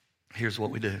 Here's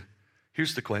what we do.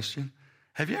 Here's the question.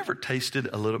 Have you ever tasted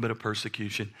a little bit of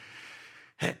persecution?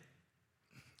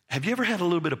 Have you ever had a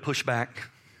little bit of pushback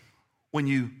when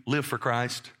you live for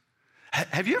Christ?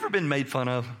 Have you ever been made fun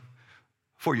of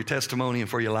for your testimony and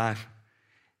for your life?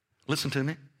 Listen to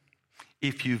me.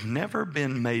 If you've never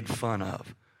been made fun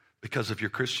of because of your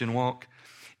Christian walk,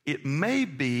 it may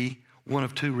be one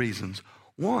of two reasons.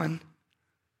 One,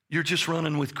 you're just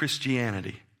running with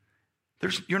Christianity.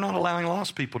 You're not allowing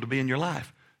lost people to be in your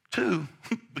life. Two,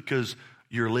 because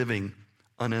you're living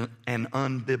an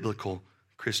unbiblical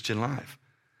Christian life.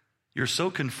 You're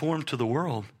so conformed to the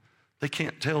world, they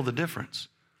can't tell the difference.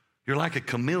 You're like a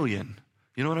chameleon.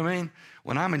 You know what I mean?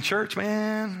 When I'm in church,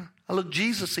 man, I look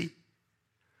Jesus-y.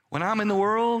 When I'm in the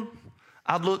world,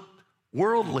 I look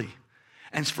worldly.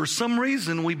 And for some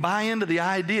reason, we buy into the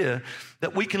idea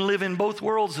that we can live in both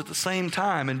worlds at the same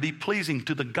time and be pleasing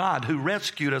to the God who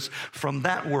rescued us from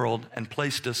that world and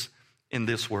placed us in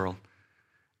this world.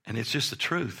 And it's just the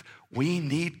truth. We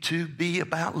need to be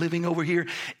about living over here,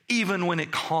 even when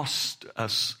it costs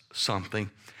us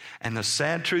something. And the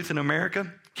sad truth in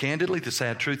America, candidly, the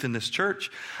sad truth in this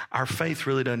church, our faith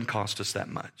really doesn't cost us that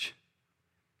much.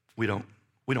 We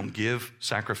don't give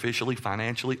sacrificially,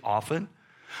 financially often.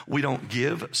 We don't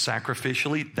give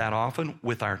sacrificially that often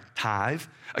with our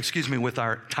with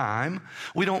our time.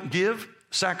 We don't give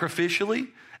sacrificially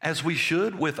as we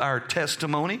should with our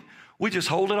testimony. We just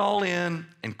hold it all in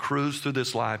and cruise through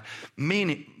this life.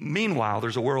 Meanwhile,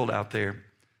 there's a world out there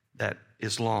that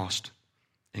is lost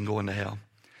and going to hell.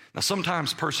 Now,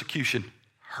 sometimes persecution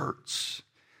hurts.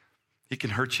 It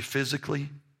can hurt you physically.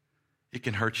 It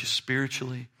can hurt you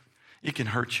spiritually. It can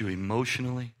hurt you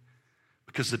emotionally,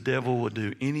 because the devil will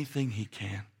do anything he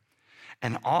can.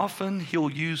 And often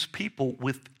he'll use people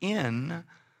within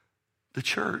the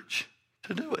church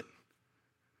to do it.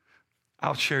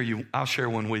 I'll share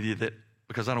one with you that,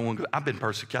 because I don't want to go, I've been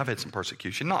persecuted. I've had some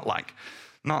persecution, not like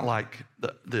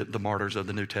the martyrs of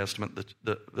the New Testament,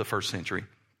 the first century.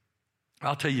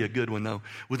 I'll tell you a good one though,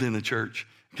 within the church,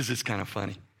 because it's kind of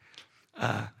funny.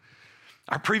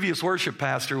 Our previous worship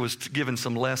pastor was giving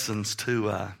some lessons to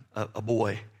a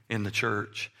boy in the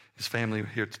church, his family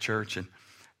here at the church,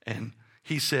 and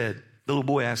he said, the little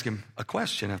boy asked him a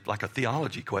question, like a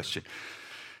theology question.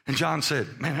 And John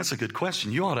said, man, that's a good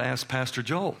question. You ought to ask Pastor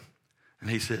Joel. And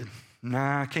he said,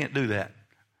 nah, I can't do that.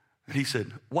 And he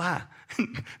said, why?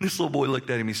 This little boy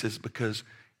looked at him, he says, because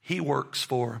he works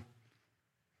for.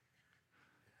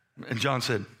 And John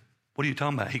said, what are you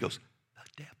talking about? He goes,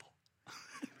 the devil.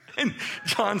 And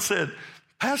John said,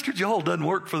 Pastor Joel doesn't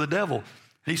work for the devil.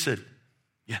 He said,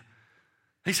 yeah.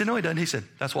 He said, no, he doesn't. He said,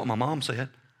 that's what my mom said.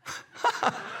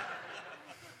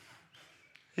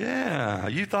 Yeah,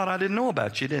 you thought I didn't know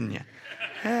about you, didn't you?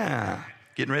 Yeah,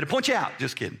 getting ready to point you out.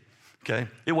 Just kidding, okay?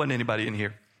 It wasn't anybody in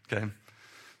here, okay?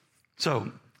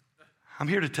 So I'm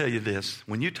here to tell you this.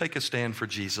 When you take a stand for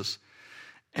Jesus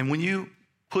and when you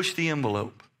push the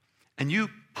envelope and you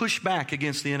push back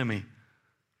against the enemy,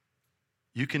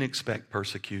 you can expect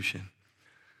persecution.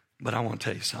 But I want to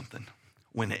tell you something.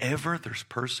 Whenever there's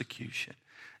persecution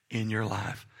in your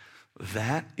life,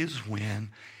 that is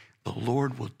when the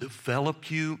Lord will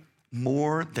develop you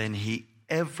more than he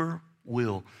ever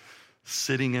will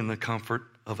sitting in the comfort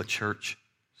of a church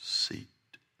seat.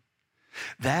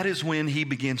 That is when he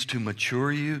begins to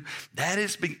mature you. That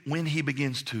is when he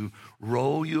begins to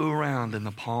roll you around in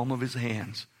the palm of his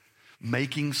hands,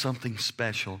 making something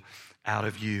special out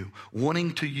of you,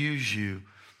 wanting to use you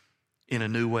in a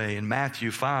new way. In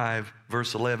Matthew 5,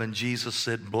 verse 11, Jesus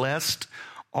said, blessed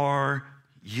are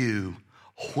you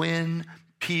when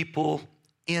people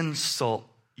insult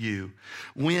you,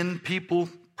 when people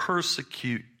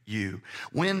persecute you.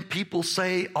 When people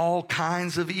say all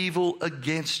kinds of evil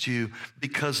against you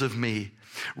because of me,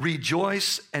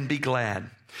 rejoice and be glad,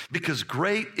 because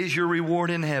great is your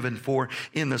reward in heaven. For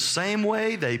in the same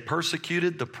way they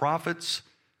persecuted the prophets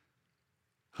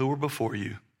who were before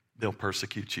you, they'll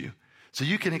persecute you. So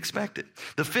you can expect it.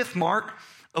 The fifth mark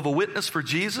of a witness for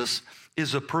Jesus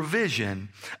is a provision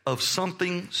of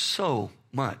something so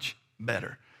much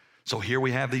better. So here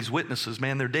we have these witnesses,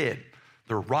 man, they're dead.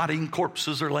 Their rotting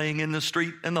corpses are laying in the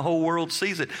street and the whole world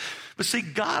sees it. But see,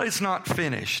 God is not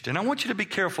finished. And I want you to be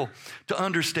careful to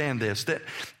understand this, that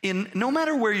no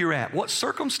matter where you're at, what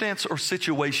circumstance or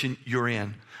situation you're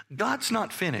in, God's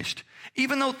not finished.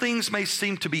 Even though things may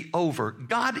seem to be over,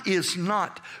 God is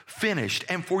not finished.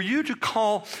 And for you to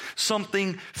call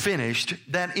something finished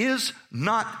that is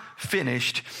not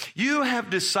finished, you have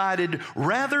decided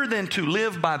rather than to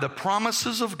live by the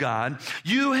promises of God,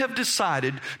 you have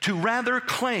decided to rather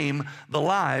claim the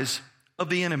lies of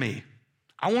the enemy.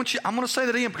 I'm going to say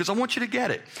that again because I want you to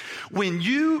get it. When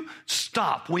you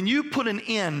stop, when you put an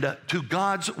end to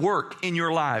God's work in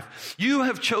your life, you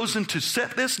have chosen to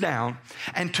set this down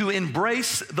and to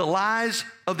embrace the lies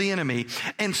of the enemy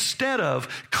instead of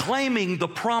claiming the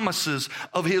promises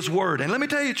of his word. And let me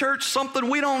tell you, church, something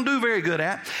we don't do very good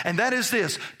at, and that is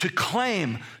this, to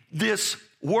claim this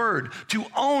word, to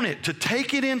own it, to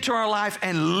take it into our life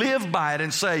and live by it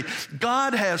and say,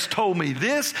 God has told me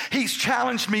this, he's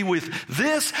challenged me with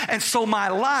this, and so my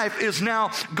life is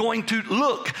now going to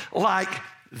look like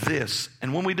this.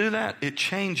 And when we do that, it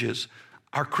changes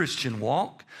our Christian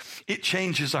walk. It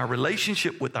changes our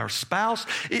relationship with our spouse.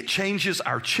 It changes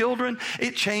our children.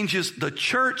 It changes the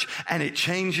church, and it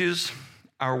changes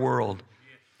our world.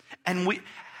 And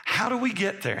how do we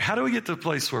get there? How do we get to the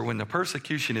place where when the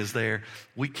persecution is there,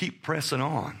 we keep pressing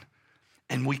on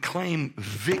and we claim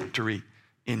victory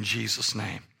in Jesus'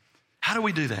 name? How do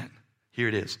we do that? Here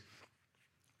it is.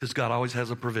 Because God always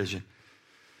has a provision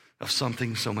of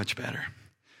something so much better.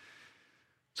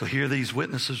 So here these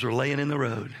witnesses are laying in the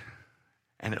road,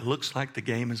 and it looks like the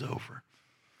game is over.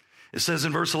 It says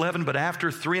in verse 11, but after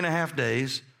 3.5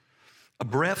 days, a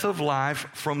breath of life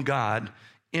from God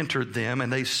entered them,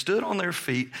 and they stood on their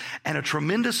feet, and a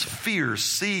tremendous fear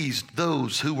seized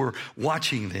those who were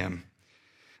watching them.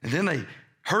 And then they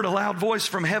heard a loud voice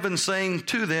from heaven saying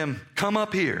to them, come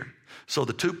up here. So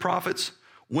the two prophets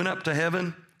went up to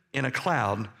heaven in a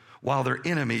cloud while their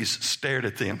enemies stared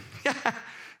at them.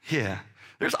 Yeah.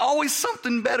 There's always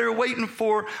something better waiting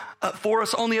for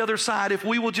us on the other side if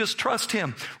we will just trust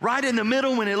him. Right in the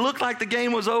middle, when it looked like the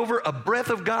game was over, a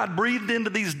breath of God breathed into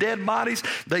these dead bodies.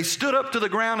 They stood up to the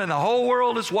ground, and the whole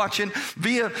world is watching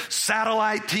via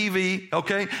satellite TV,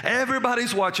 okay?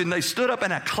 Everybody's watching. They stood up,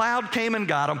 and a cloud came and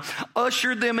got them,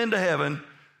 ushered them into heaven.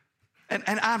 And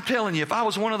I'm telling you, if I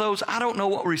was one of those, I don't know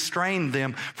what restrained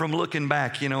them from looking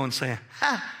back, and saying,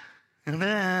 ha,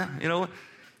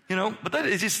 but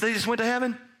they just went to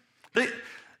heaven.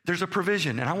 There's a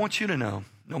provision, and I want you to know,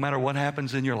 no matter what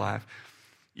happens in your life,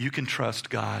 you can trust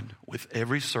God with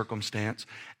every circumstance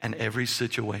and every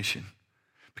situation.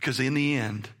 Because in the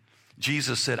end,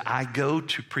 Jesus said, I go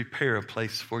to prepare a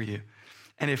place for you.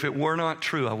 And if it were not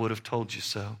true, I would have told you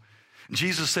so.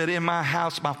 Jesus said, in my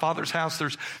house, my Father's house,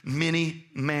 there's many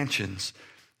mansions.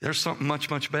 There's something much,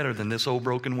 much better than this old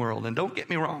broken world. And don't get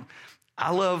me wrong,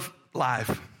 I love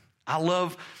life. I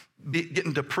love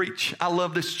getting to preach. I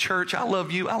love this church. I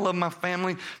love you. I love my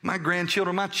family, my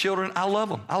grandchildren, my children. I love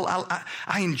them.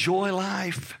 I enjoy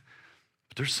life.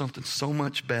 But there's something so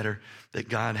much better that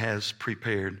God has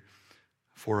prepared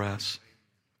for us.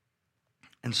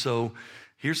 And so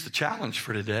here's the challenge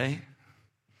for today.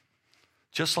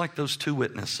 Just like those two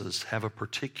witnesses have a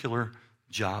particular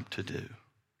job to do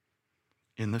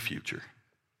in the future,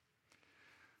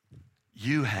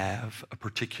 you have a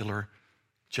particular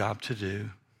job to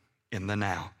do in the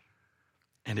now.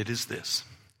 And it is this: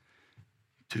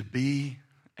 to be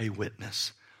a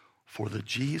witness for the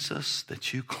Jesus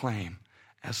that you claim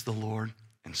as the Lord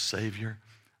and Savior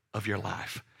of your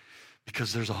life.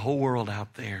 Because there's a whole world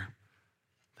out there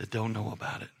that don't know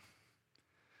about it.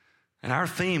 And our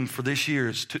theme for this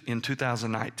year in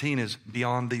 2019 is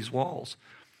Beyond These Walls.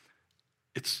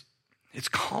 It's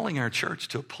calling our church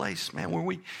to a place, man, where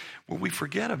we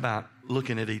forget about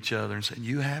looking at each other and saying,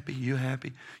 you happy, you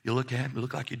happy, you look happy,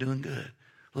 look like you're doing good.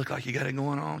 Look like you got it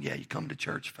going on. Yeah, you come to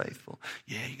church faithful.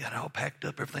 Yeah, you got it all packed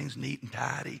up. Everything's neat and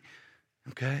tidy.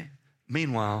 Okay?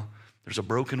 Meanwhile, there's a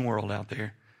broken world out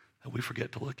there that we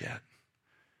forget to look at.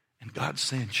 And God's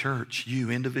saying, church,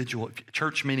 you individual,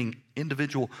 church meaning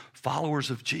individual followers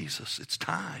of Jesus, it's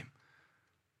time.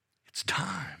 It's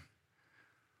time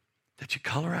that you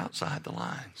color outside the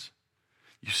lines,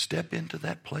 You step into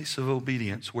that place of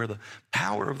obedience where the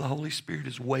power of the Holy Spirit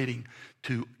is waiting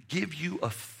to give you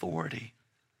authority.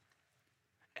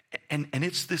 And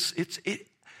it's this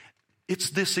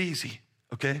easy,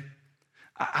 okay?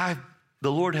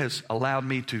 The Lord has allowed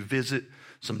me to visit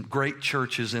some great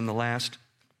churches in the last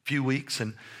few weeks,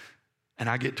 and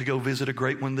I get to go visit a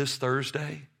great one this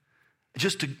Thursday,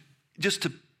 just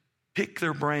to pick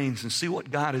their brains and see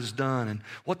what God has done and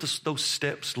what those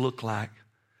steps look like,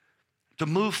 to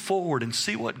move forward and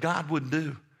see what God would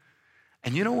do.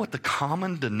 And you know what the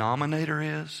common denominator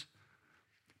is?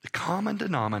 The common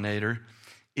denominator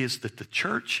is that the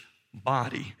church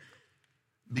body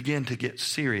began to get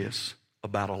serious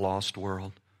about a lost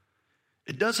world.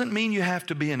 It doesn't mean you have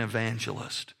to be an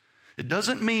evangelist. It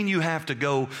doesn't mean you have to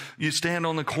go, you stand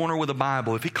on the corner with a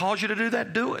Bible. If he calls you to do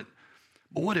that, do it.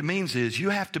 But what it means is you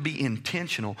have to be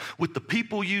intentional with the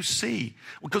people you see.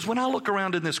 Because when I look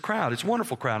around in this crowd, it's a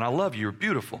wonderful crowd. I love you. You're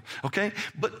beautiful. Okay?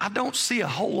 But I don't see a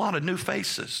whole lot of new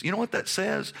faces. You know what that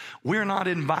says? We're not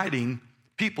inviting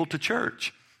people to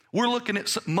church. We're looking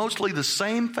at mostly the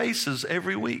same faces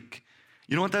every week.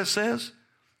 You know what that says?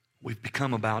 We've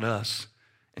become about us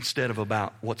instead of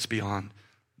about what's beyond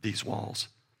these walls.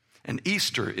 And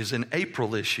Easter is in April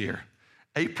this year,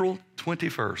 April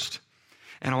 21st.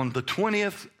 And on the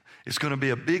 20th, it's going to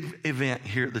be a big event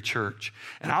here at the church.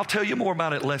 And I'll tell you more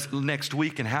about it next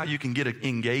week and how you can get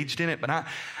engaged in it. But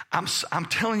I'm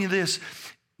telling you this,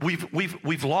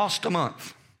 we've lost a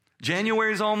month.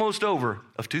 January is almost over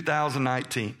of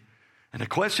 2019. And the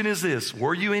question is this: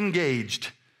 were you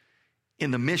engaged in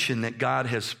the mission that God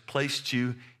has placed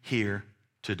you here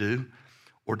to do?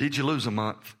 Or did you lose a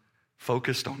month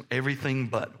focused on everything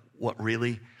but what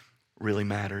really, really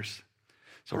matters?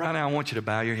 So right now I want you to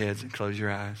bow your heads and close your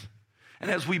eyes.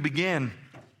 And as we begin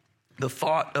the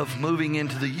thought of moving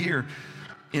into the year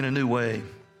in a new way,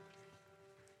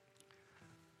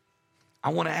 I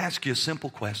want to ask you a simple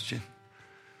question.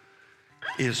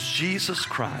 Is Jesus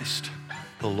Christ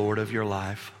the Lord of your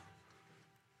life?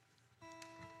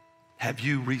 Have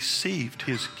you received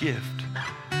his gift?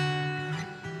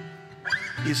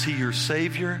 Is he your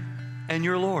Savior and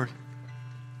your Lord?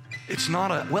 It's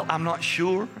not I'm not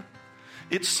sure.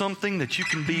 It's something that you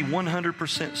can be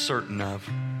 100% certain of.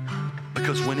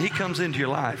 Because when he comes into your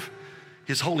life,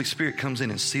 his Holy Spirit comes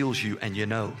in and seals you, and you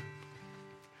know.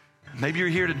 Maybe you're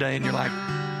here today and you're like,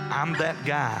 I'm that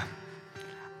guy.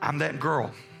 I'm that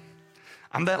girl.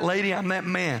 I'm that lady. I'm that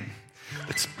man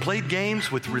that's played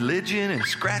games with religion and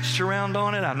scratched around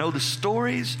on it. I know the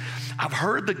stories. I've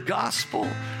heard the gospel,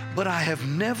 but I have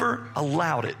never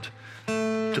allowed it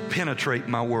to penetrate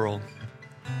my world.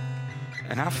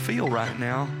 And I feel right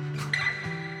now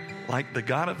like the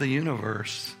God of the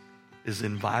universe is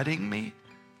inviting me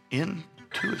into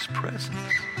his presence.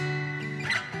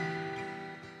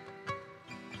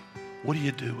 What do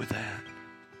you do with that?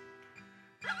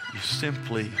 You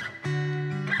simply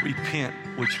repent,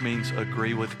 which means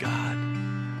agree with God.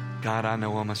 God, I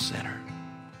know I'm a sinner.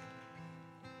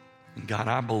 And God,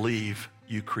 I believe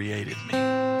you created me.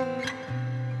 And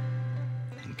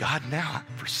God, now,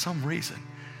 for some reason,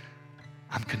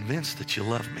 I'm convinced that you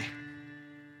love me.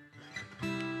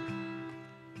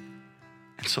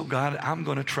 And so, God, I'm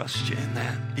going to trust you in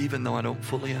that, even though I don't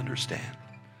fully understand.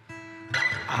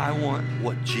 I want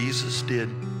what Jesus did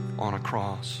on a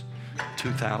cross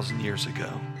 2,000 years ago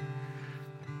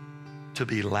to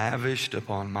be lavished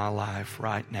upon my life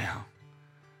right now.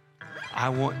 I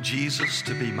want Jesus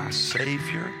to be my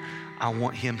Savior. I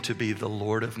want him to be the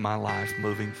Lord of my life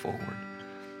moving forward.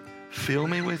 Fill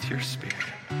me with your Spirit.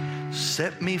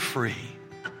 Set me free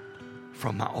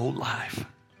from my old life.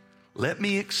 Let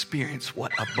me experience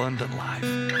what abundant life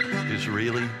is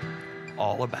really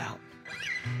all about.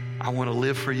 I want to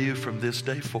live for you from this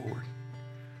day forward.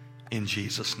 In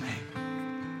Jesus'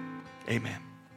 name, amen.